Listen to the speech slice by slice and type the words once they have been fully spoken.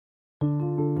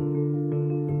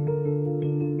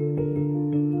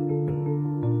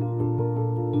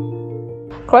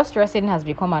Cross-dressing has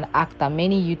become an act that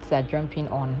many youths are jumping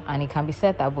on, and it can be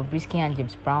said that Bobrisky and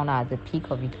James Brown are at the peak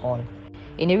of it all.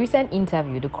 In a recent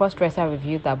interview, the cross-dresser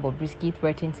revealed that Bobrisky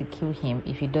threatened to kill him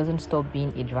if he doesn't stop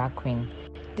being a drag queen.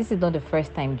 This is not the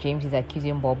first time James is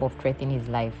accusing Bob of threatening his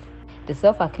life. The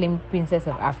self-acclaimed Princess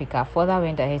of Africa further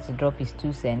went ahead to drop his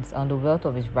 2 cents on the wealth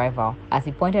of his rival, as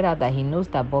he pointed out that he knows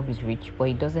that Bob is rich, but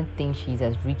he doesn't think she is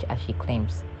as rich as she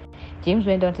claims. James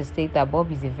went on to state that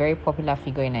Bob is a very popular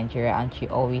figure in Nigeria and she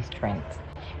always trends.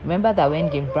 Remember that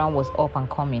when James Brown was up and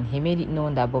coming, he made it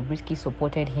known that Bobrisky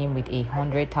supported him with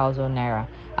 100,000 naira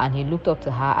and he looked up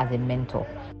to her as a mentor.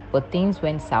 But things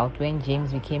went south when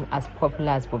James became as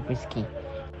popular as Bobrisky.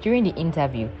 During the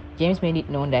interview, James made it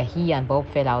known that he and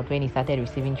Bob fell out when he started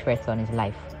receiving threats on his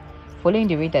life. Following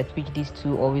the rate at which these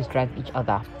two always dragged each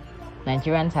other,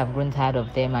 Nigerians have grown tired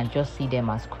of them and just see them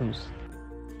as crews.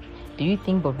 Do you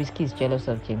think Bobrisky is jealous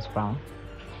of James Brown?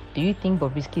 Do you think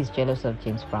Bobrisky is jealous of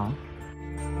James Brown?